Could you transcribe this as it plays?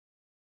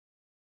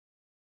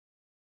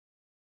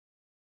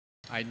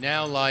I'd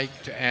now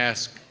like to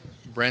ask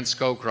Brent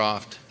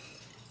Scowcroft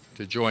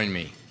to join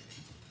me.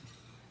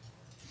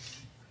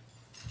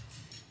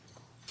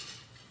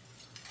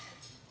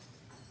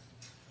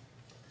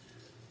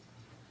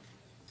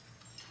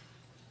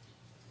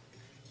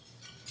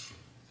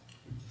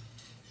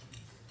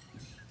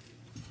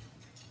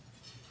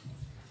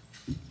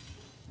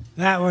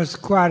 That was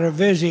quite a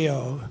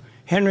visio.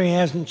 Henry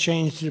hasn't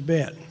changed a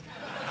bit.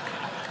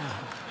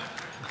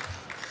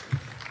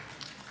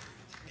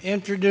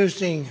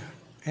 Introducing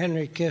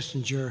Henry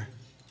Kissinger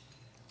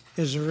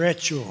is a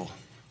ritual.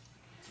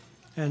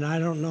 And I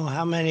don't know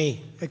how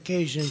many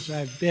occasions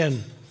I've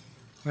been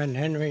when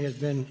Henry has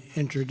been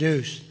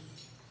introduced.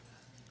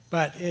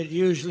 But it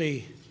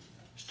usually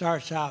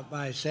starts out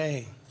by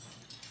saying,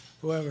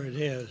 whoever it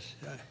is,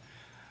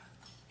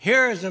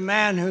 here is a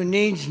man who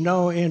needs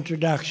no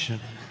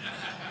introduction.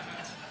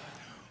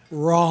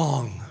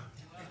 Wrong.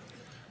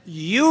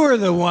 You are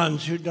the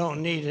ones who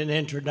don't need an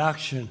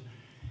introduction.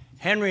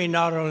 Henry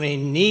not only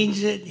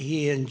needs it,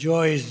 he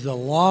enjoys the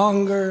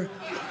longer,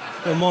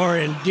 the more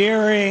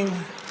endearing,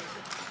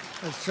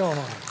 and so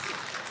on.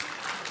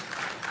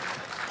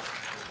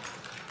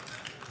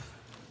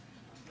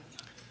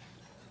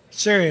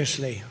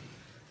 Seriously,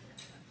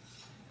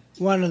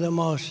 one of the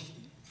most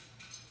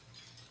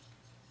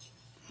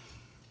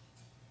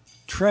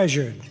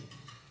treasured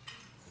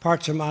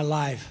parts of my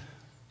life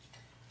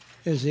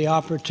is the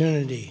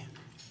opportunity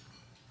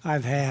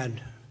I've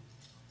had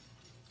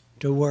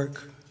to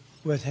work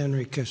with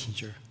Henry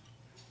Kissinger.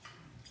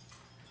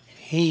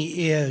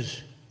 He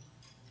is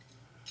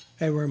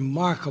a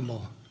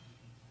remarkable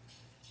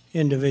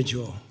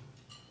individual.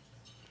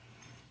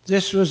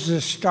 This was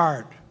the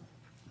start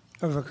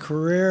of a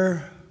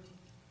career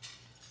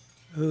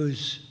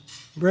whose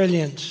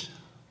brilliance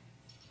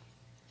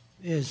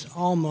is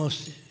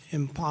almost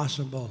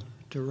impossible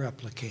to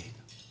replicate.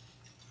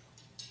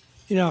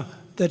 You know,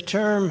 the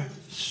term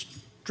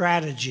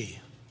strategy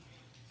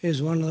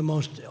is one of the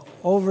most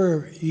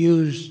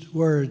overused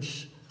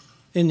words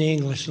in the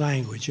English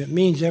language. It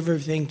means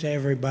everything to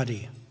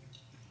everybody.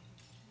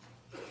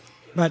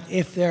 But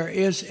if there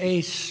is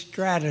a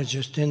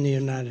strategist in the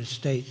United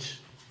States,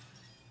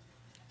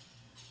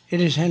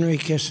 it is Henry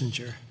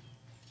Kissinger.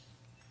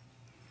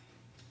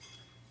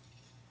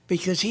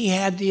 Because he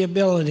had the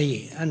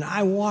ability, and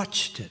I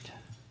watched it.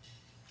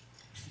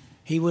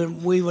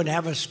 We would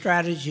have a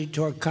strategy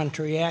toward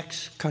country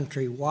X,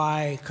 country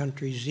Y,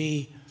 country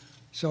Z,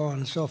 so on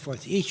and so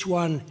forth. Each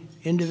one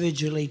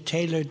individually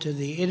tailored to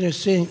the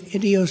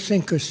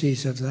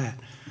idiosyncrasies of that.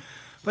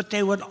 But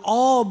they would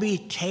all be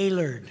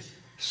tailored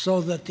so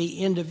that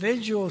the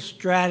individual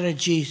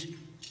strategies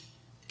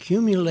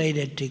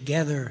accumulated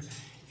together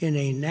in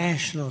a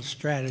national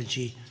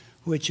strategy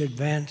which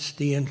advanced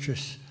the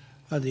interests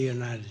of the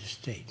United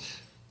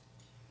States.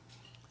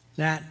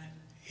 That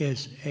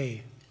is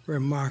a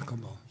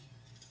remarkable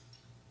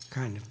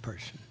kind of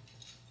person.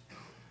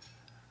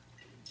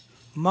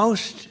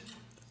 Most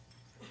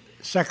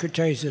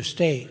secretaries of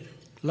state,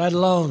 let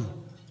alone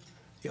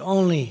the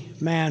only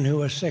man who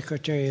was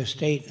Secretary of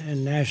State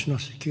and National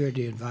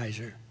Security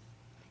Advisor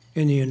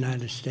in the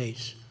United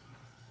States,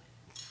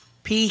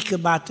 peak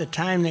about the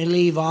time they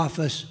leave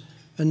office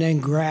and then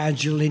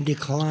gradually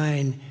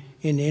decline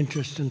in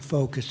interest and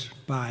focus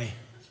by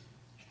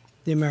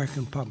the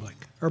American public,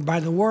 or by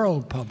the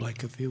world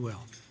public, if you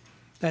will.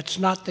 That's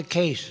not the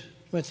case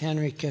with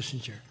Henry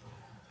Kissinger.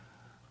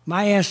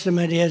 My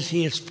estimate is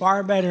he is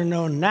far better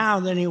known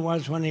now than he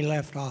was when he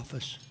left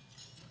office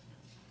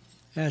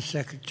as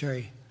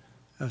Secretary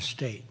of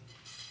State.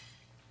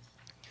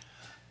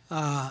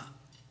 The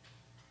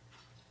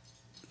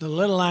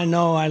little I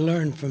know I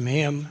learned from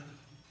him,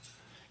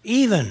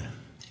 even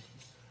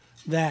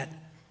that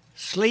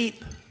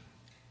sleep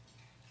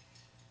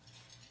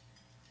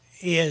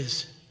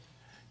is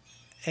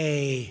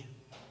a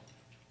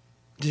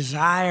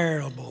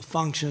desirable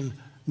function,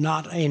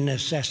 not a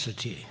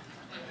necessity.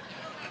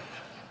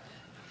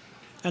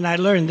 And I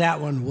learned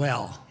that one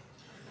well.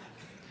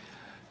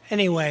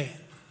 Anyway,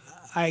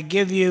 I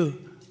give you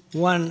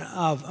one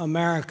of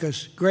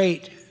America's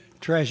great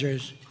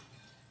treasures,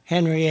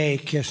 Henry A.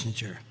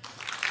 Kissinger.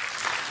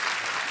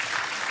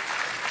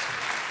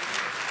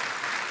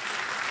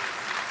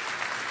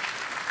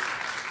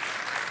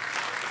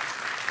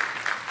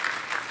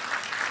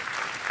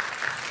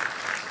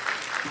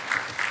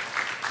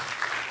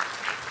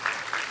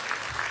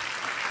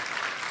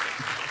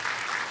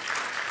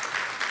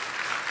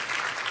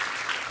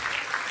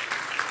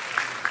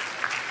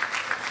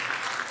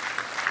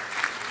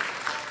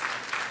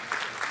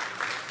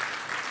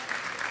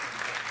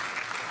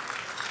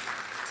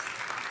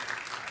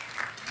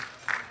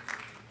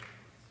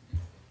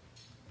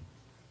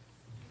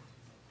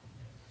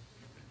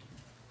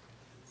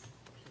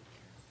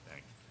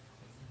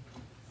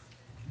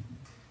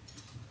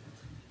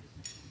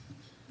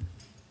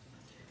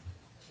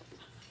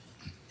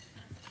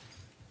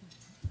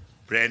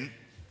 Brent,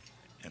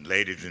 and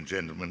ladies and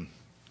gentlemen,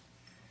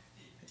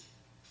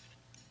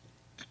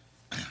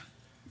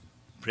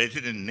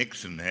 President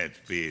Nixon has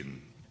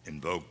been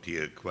invoked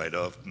here quite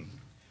often.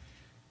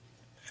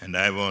 And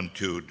I want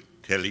to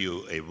tell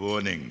you a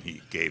warning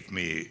he gave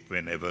me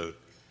whenever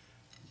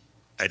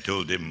I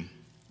told him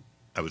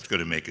I was going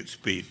to make a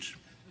speech.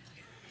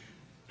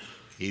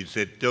 He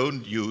said,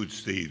 don't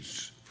use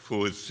these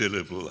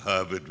four-syllable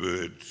Harvard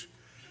words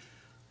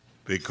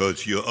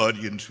because your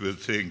audience will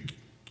think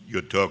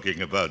you're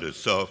talking about a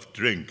soft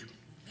drink.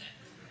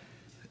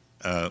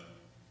 I'd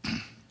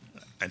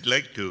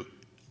like to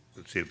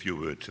say a few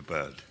words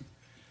about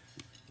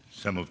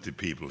some of the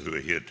people who are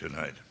here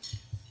tonight.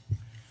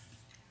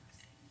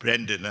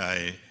 Brent and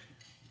I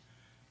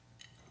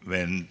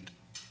went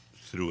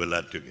through a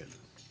lot together.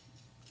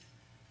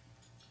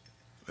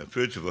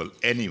 First of all,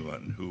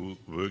 anyone who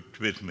worked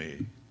with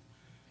me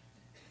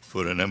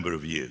for a number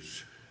of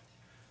years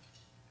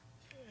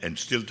and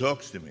still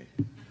talks to me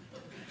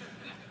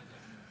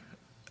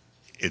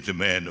is a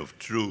man of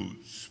true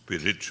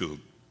spiritual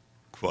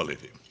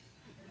quality.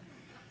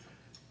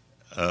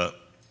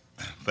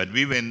 But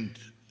we went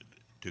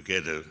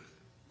together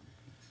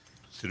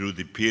through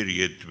the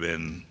period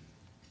when,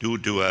 due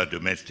to our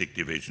domestic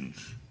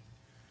divisions,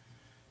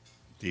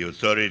 the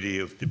authority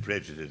of the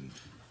president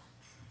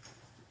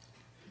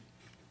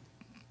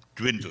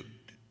dwindled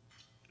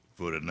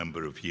for a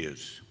number of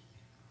years.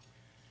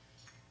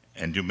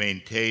 And to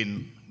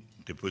maintain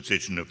the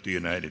position of the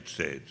United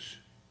States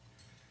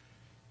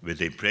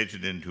with a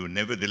president who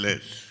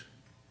nevertheless,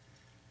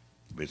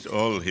 with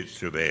all his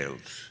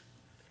travails,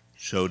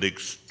 showed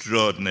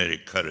extraordinary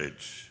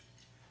courage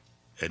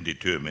and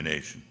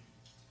determination,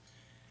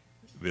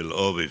 will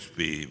always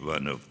be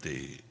one of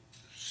the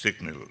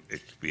signal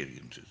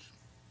experiences.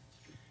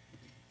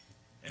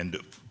 And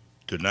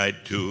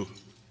tonight, too,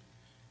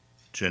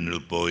 General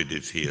Boyd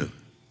is here,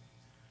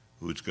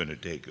 who's going to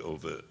take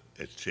over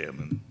as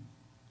chairman,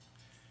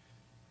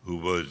 who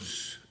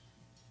was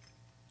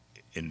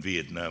in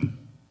Vietnam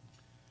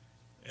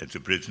as a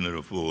prisoner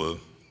of war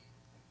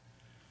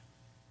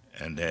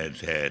and has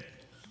had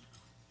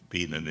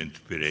been an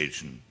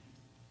inspiration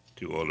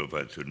to all of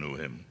us who knew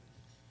him.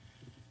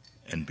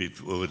 And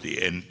before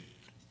the end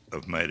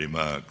of my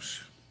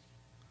remarks,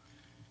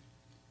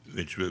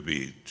 which will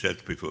be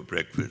just before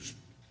breakfast,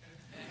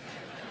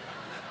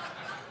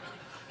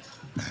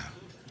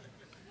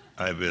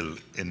 I will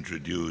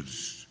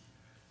introduce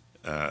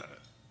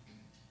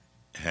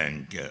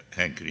Hank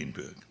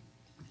Greenberg.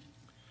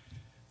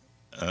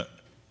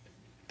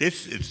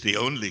 This is the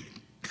only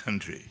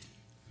country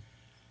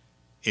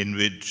in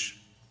which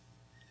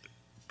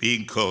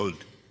being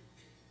called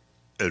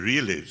a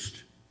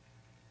realist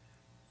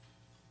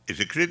is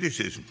a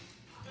criticism.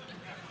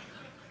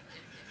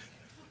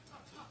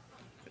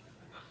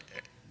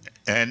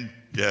 And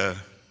the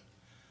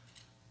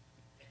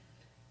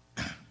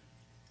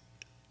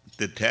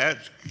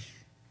task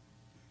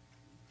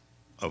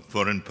of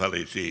foreign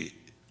policy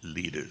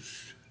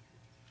leaders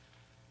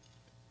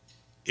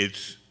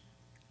is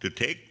to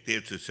take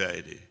their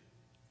society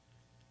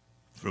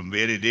from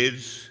where it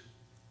is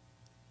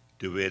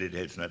to where it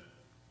has not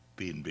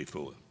been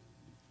before,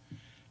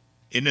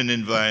 in an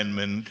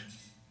environment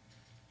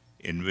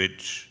in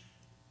which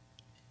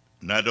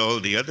not all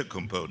the other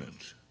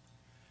components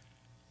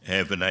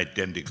have an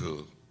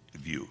identical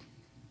view.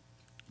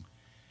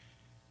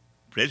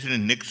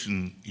 President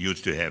Nixon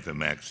used to have a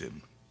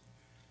maxim,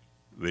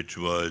 which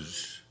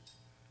was,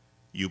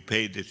 you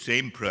pay the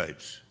same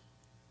price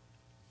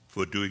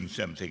for doing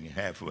something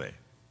halfway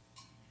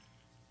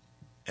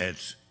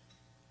as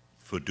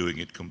for doing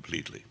it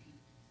completely.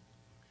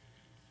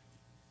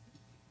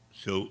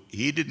 So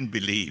he didn't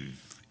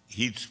believe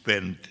he'd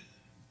spent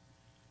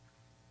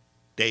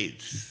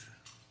days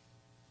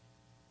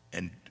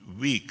and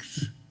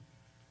weeks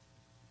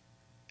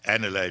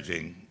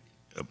analyzing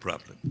a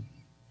problem.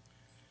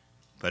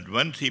 But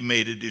once he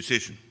made a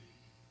decision,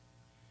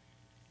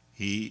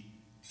 he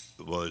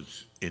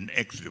was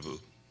inexorable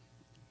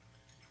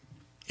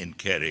in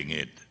carrying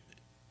it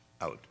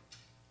out.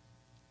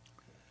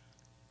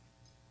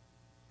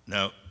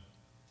 Now,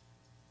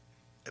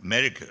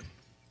 America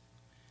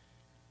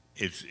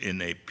is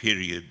in a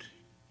period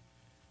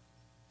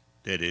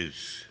that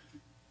is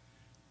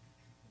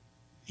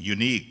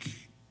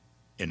unique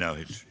in our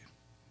history.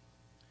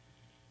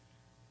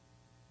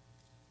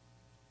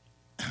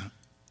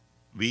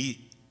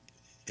 We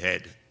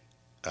had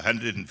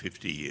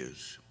 150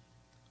 years,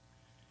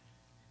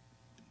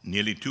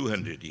 nearly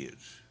 200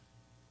 years,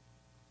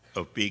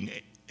 of being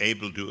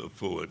able to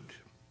afford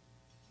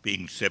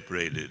being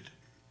separated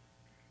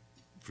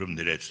from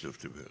the rest of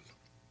the world.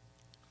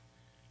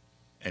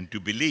 And to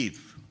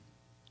believe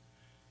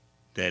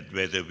that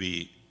whether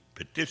we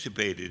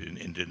participated in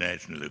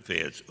international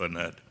affairs or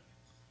not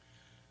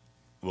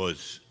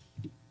was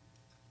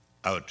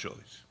our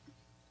choice.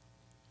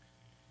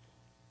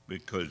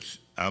 Because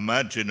our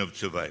margin of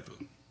survival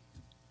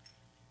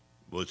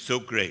was so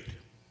great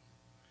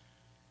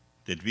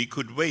that we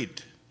could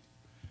wait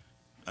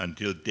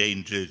until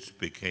dangers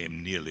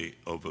became nearly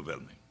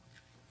overwhelming.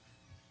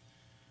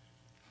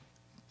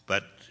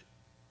 But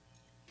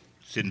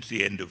since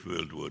the end of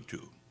World War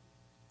II,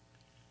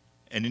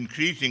 and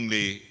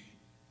increasingly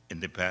in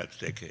the past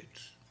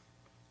decades,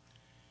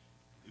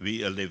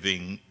 we are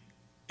living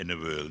in a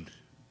world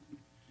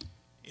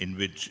in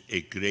which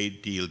a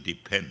great deal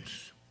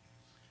depends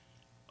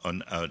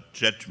on our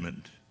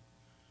judgment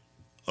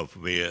of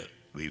where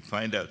we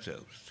find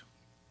ourselves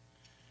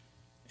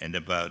and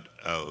about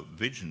our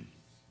vision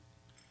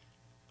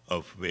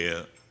of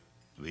where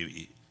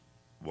we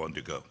want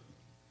to go.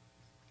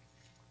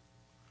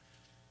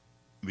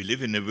 We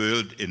live in a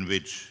world in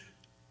which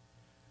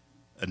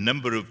a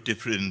number of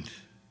different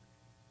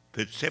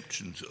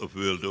perceptions of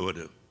world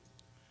order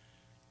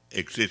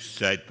exist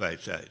side by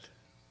side.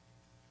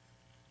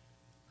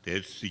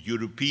 There's the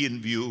European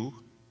view,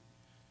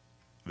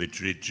 which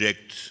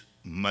rejects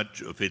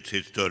much of its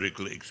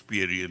historical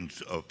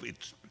experience of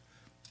its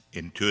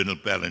internal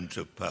balance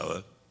of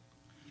power,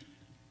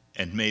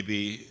 and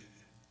maybe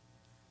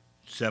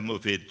some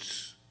of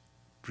its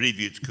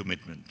previous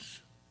commitments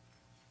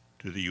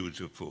to the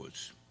use of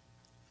force.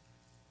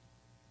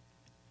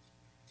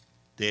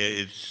 There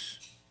is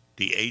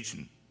the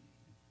Asian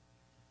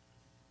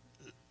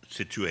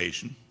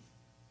situation,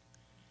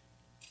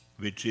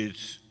 which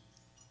is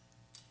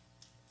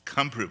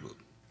comparable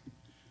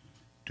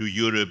to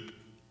Europe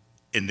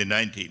in the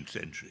 19th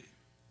century,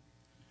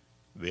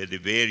 where the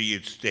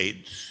various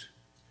states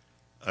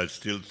are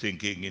still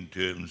thinking in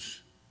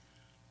terms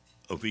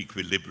of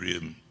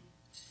equilibrium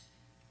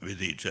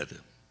with each other.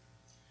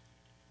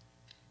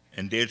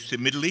 And there's the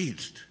Middle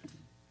East,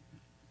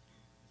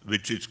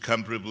 which is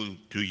comparable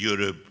to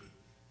Europe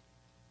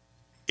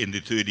in the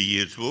 30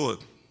 Years' War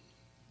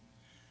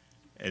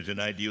as an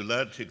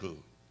ideological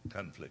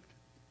conflict.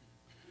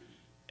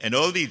 And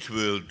all these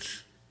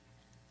worlds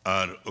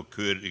are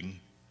occurring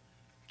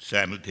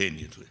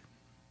simultaneously.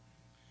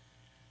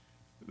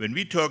 When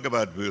we talk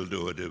about world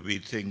order, we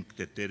think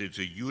that there is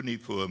a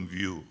uniform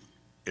view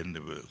in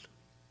the world.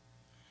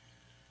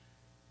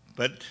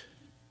 But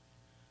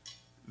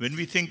when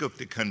we think of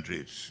the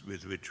countries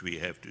with which we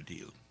have to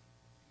deal,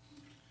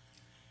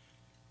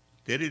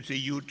 there is a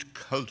huge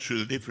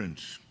cultural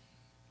difference.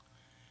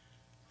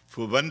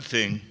 For one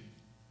thing,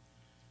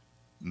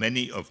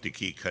 many of the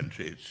key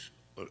countries,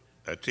 or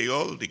I'd say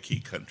all the key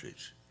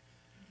countries,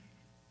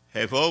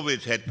 have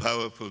always had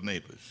powerful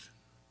neighbors.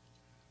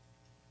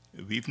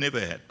 We've never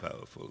had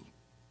powerful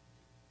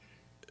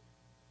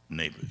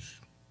neighbors.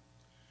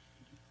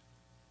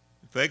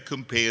 If I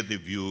compare the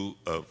view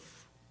of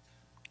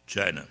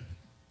China,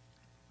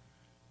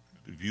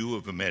 the view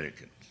of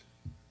Americans,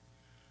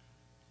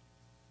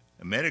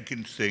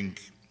 Americans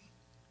think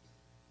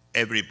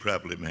every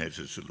problem has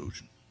a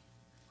solution.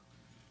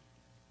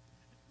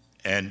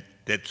 And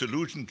that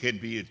solution can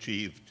be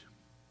achieved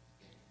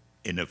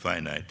in a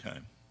finite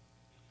time.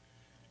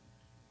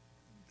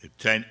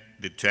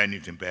 The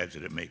Chinese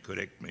ambassador may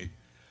correct me,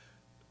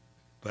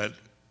 but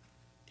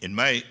in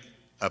my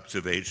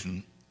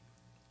observation,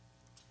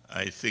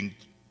 I think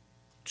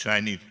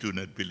Chinese do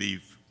not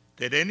believe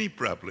that any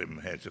problem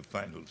has a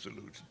final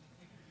solution,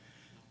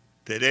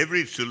 that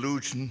every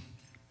solution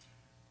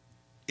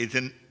is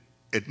an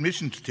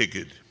admissions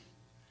ticket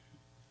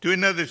to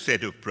another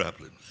set of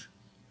problems.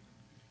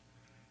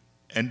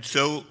 And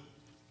so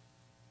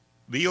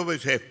we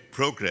always have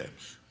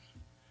programs,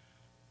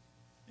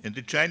 and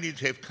the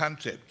Chinese have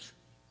concepts,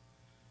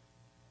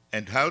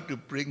 and how to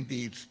bring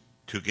these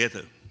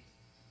together.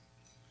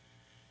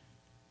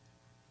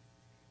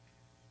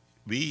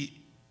 We,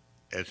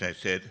 as I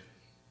said,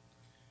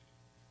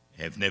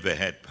 have never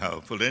had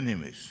powerful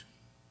enemies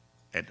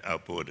at our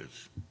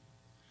borders.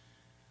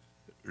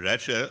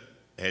 Russia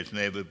has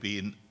never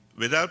been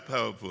without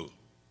powerful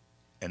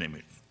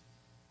enemies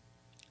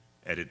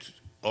at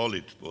all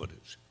its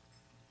borders.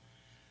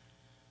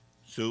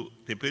 So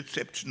the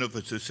perception of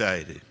a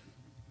society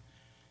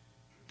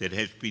that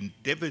has been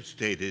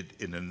devastated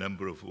in a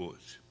number of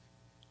wars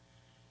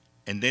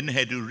and then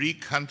had to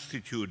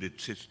reconstitute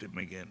its system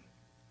again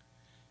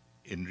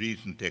in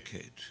recent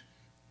decades,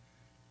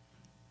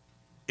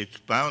 it's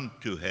bound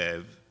to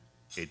have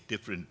a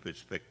different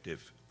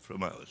perspective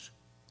from ours.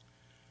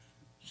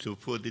 So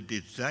for the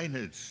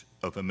designers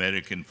of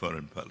American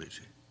foreign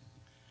policy,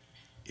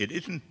 it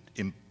isn't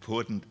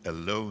important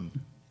alone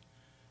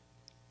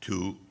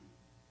to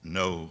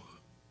know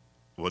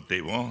what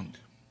they want.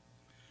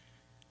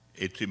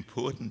 It's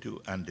important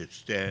to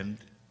understand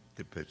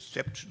the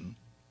perception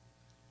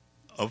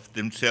of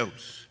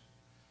themselves,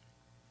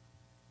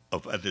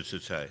 of other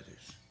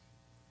societies,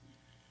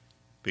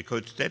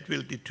 because that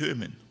will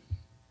determine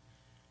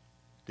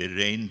the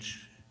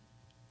range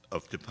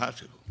of the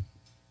possible.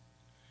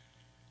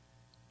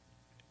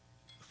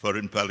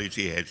 Foreign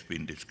policy has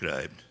been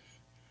described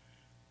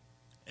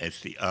as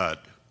the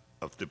art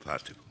of the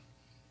possible.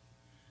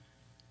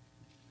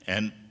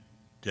 And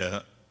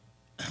that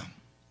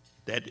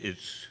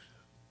is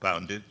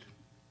bounded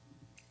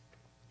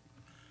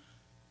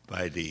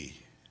by the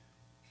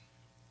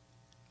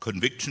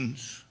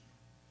convictions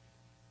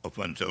of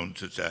one's own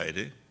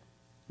society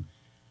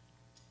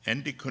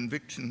and the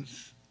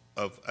convictions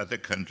of other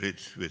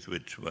countries with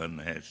which one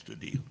has to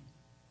deal.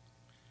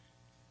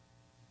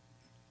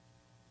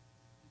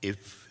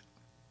 If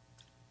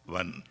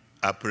one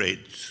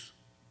operates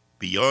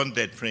beyond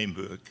that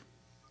framework,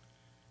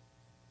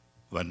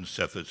 one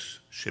suffers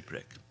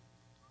shipwreck.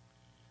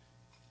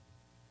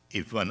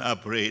 If one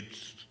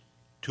operates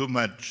too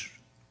much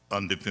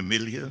on the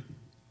familiar,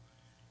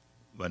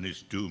 one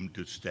is doomed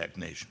to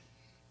stagnation.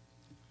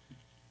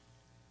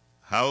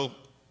 How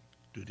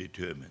to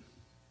determine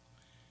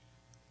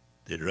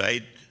the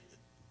right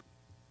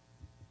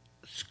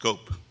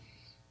scope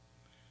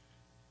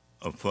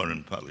of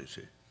foreign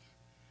policy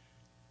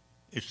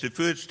is the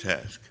first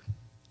task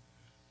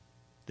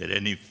that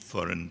any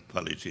foreign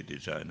policy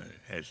designer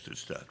has to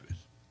start with.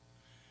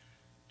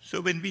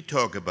 So when we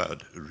talk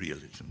about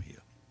realism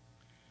here,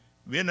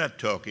 we're not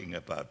talking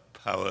about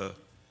power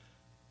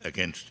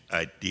against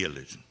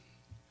idealism.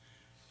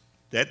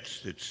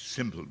 That's the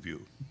simple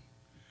view.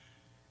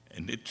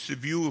 And it's the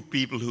view of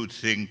people who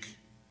think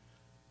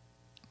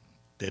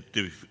that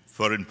the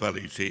foreign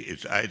policy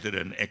is either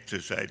an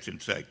exercise in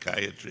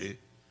psychiatry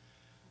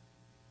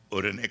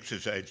or an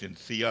exercise in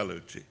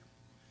theology,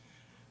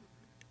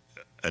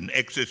 an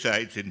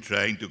exercise in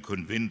trying to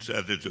convince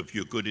others of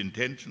your good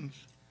intentions,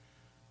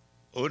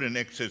 or an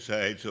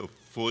exercise of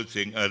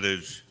forcing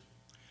others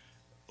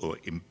or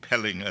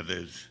impelling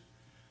others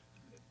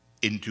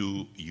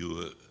into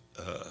your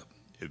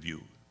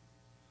view.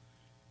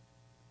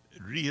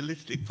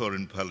 Realistic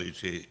foreign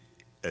policy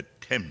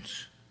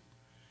attempts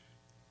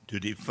to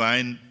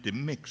define the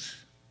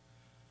mix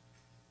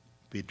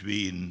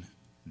between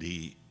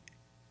the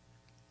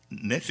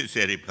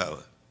necessary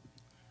power,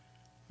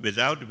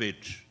 without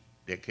which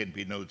there can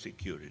be no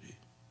security,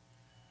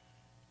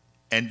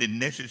 and the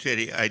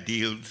necessary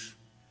ideals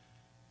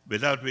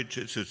without which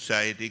a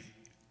society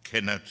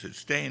cannot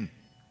sustain,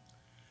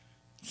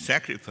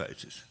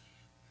 sacrifices.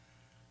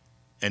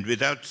 And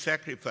without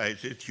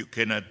sacrifices, you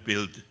cannot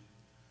build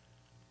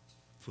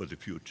for the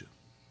future.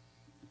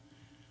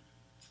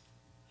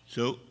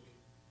 So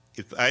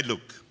if I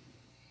look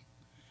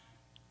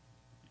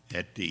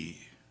at the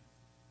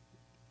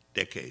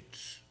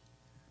decades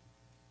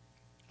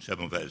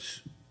some of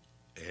us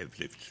have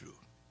lived through,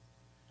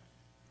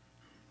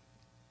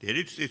 there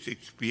is this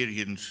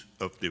experience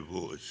of the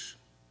wars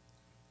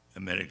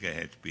America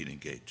has been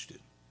engaged in.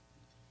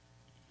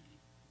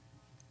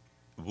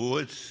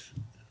 Wars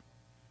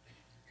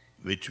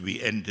which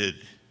we entered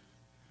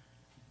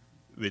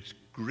with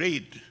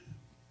great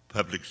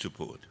public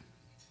support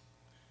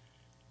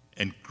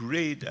and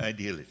great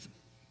idealism.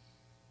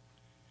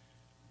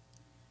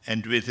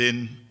 And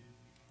within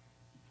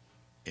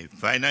a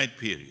finite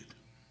period,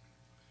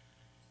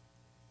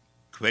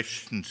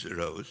 questions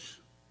arose,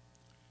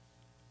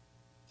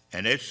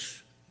 and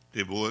as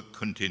the war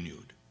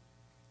continued,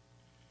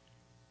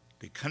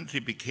 the country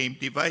became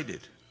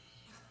divided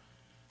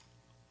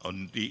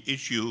on the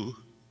issue,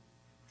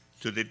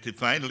 so that the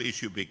final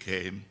issue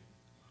became,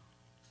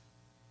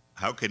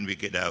 how can we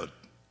get out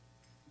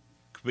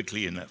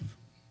quickly enough?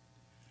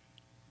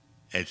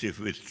 As if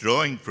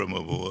withdrawing from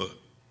a war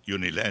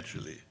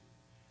unilaterally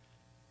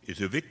is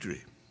a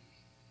victory.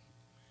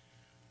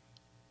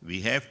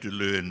 We have to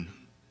learn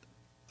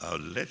our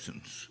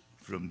lessons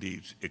from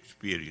these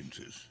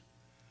experiences,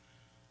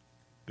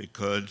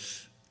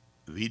 because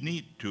we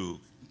need to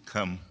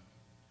come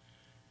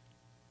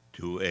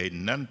to a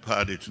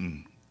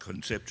nonpartisan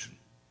conception.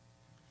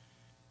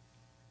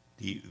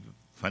 The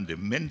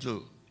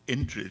fundamental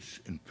interests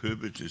and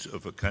purposes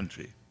of a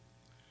country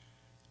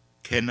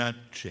cannot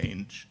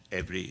change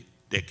every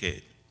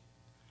decade.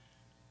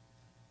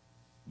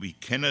 We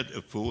cannot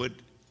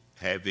afford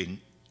having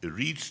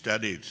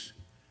restudies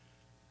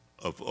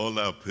of all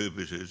our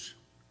purposes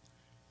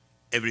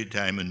every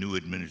time a new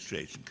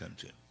administration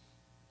comes in.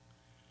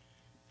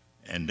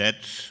 And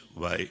that's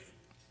why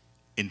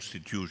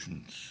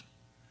institutions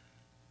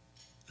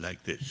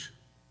like this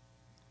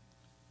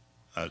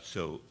are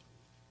so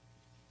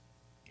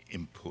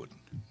important,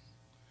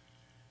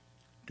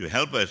 to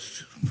help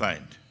us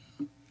find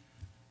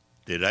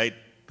the right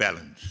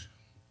balance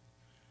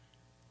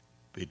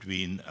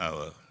between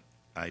our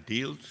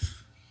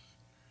ideals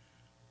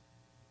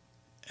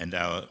and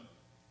our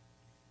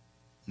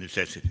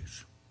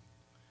necessities,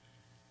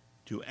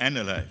 to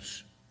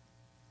analyze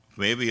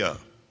where we are,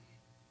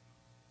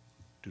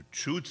 to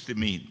choose the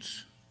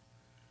means,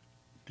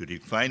 to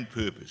define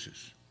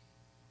purposes.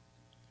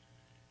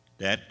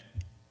 That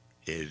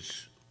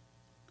is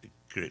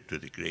to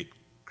the great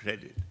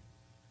credit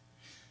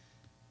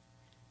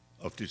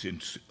of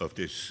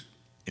this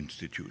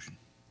institution.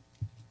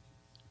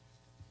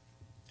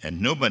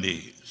 And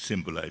nobody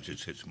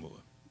symbolizes this more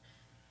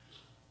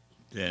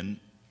than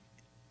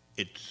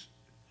its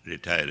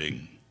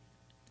retiring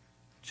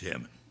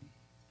chairman.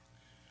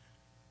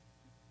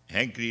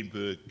 Hank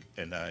Greenberg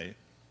and I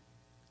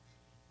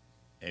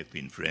have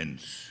been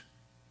friends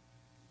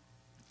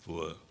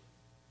for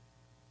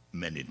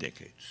many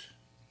decades.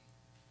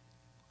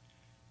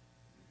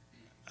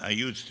 I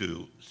used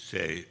to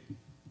say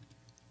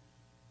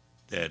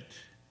that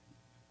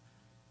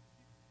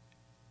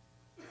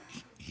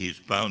he's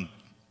bound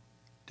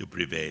to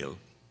prevail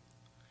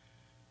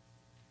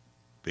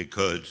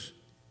because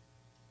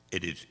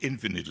it is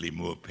infinitely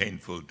more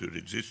painful to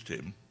resist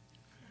him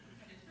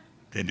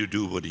than to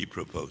do what he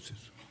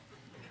proposes.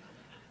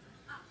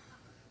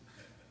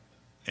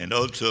 And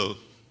also,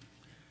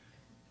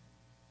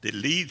 the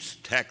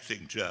least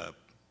taxing job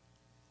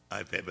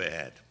I've ever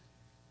had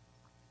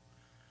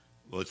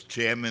was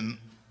chairman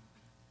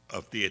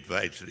of the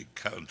advisory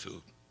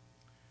council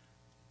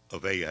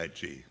of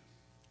AIG,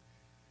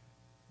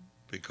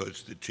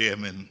 because the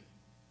chairman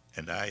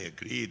and I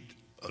agreed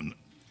on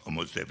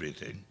almost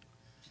everything,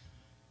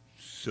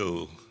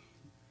 so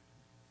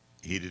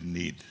he didn't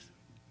need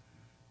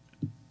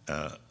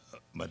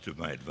much of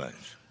my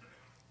advice.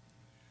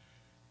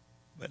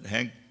 But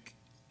Hank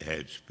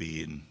has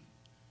been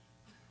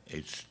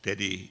a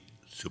steady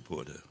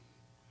supporter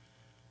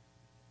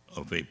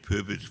of a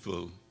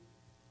purposeful,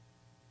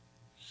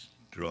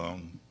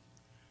 strong,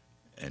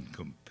 and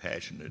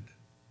compassionate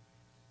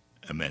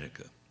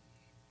America.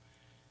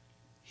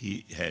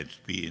 He has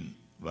been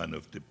one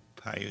of the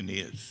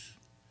pioneers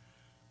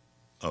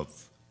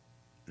of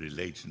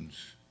relations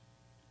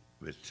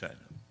with China.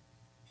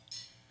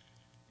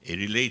 A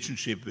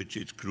relationship which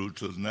is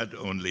crucial not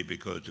only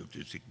because of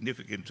the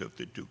significance of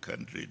the two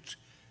countries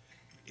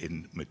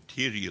in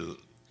material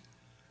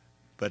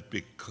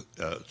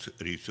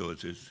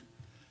resources,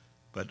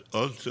 but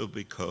also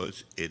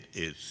because it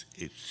is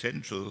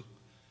essential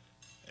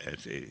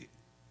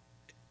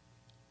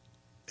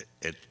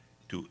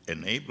to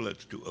enable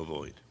us to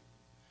avoid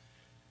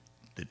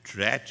the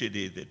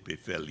tragedy that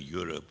befell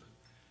Europe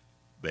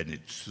when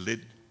it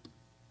slid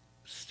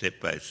step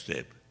by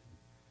step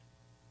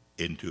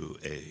into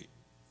a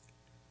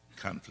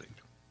conflict.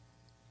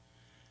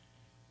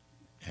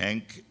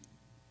 Hank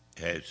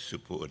has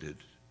supported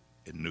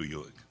in New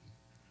York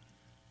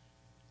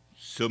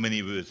so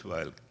many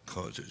worthwhile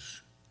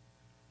causes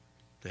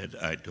that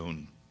I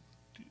don't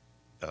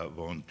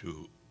want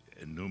to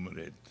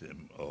enumerate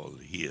them all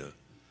here,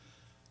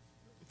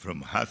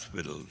 from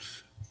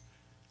hospitals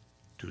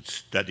to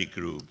study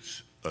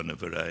groups on a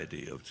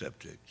variety of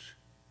subjects.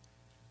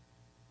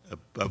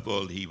 Above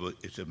all, he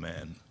is a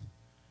man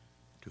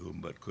to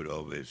whom one could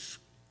always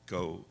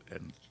go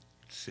and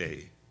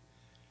say,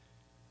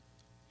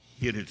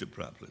 here is a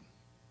problem.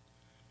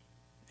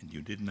 And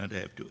you did not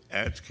have to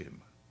ask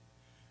him.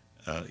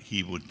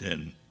 He would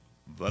then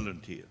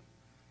volunteer.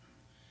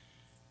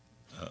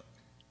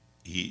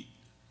 He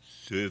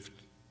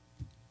served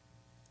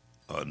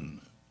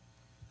on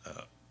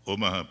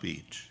Omaha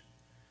Beach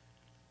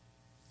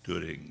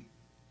during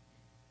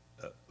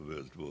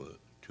World War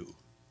II,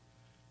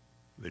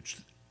 which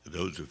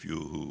those of you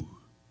who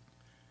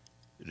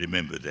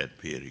remember that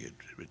period,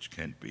 which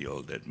can't be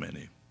all that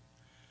many,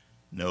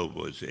 know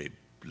was a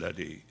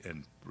bloody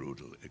and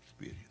brutal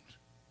experience.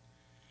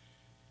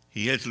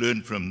 He has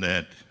learned from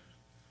that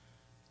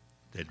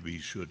we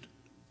should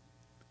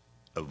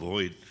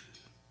avoid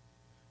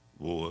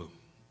war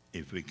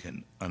if we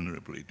can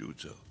honorably do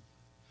so.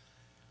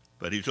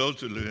 But he's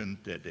also learned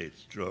that a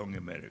strong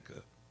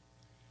America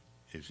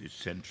is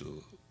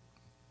essential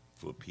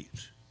for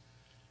peace.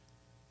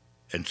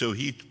 And so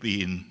he's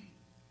been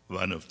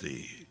one of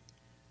the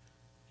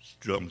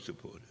strong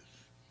supporters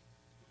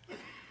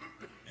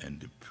and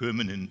the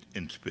permanent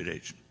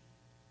inspiration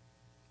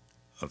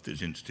of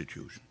this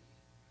institution.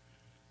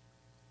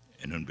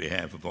 And on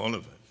behalf of all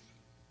of us,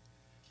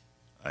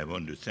 I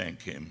want to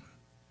thank him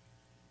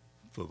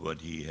for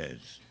what he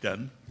has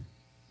done,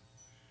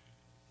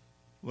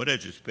 what I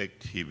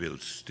suspect he will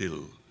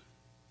still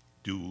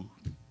do,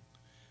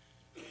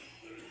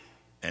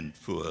 and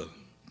for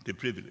the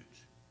privilege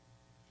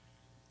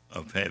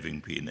of having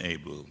been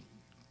able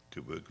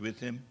to work with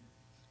him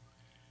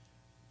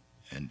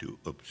and to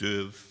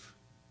observe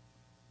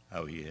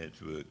how he has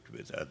worked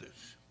with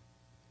others.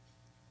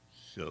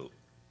 So,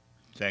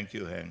 thank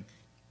you, Hank.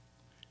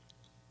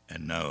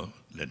 And now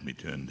let me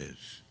turn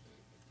this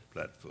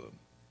platform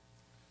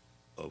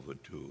over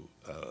to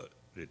our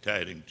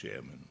retiring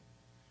chairman,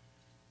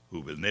 who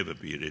will never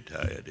be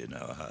retired in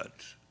our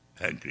hearts,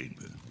 Hank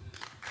Greenberg.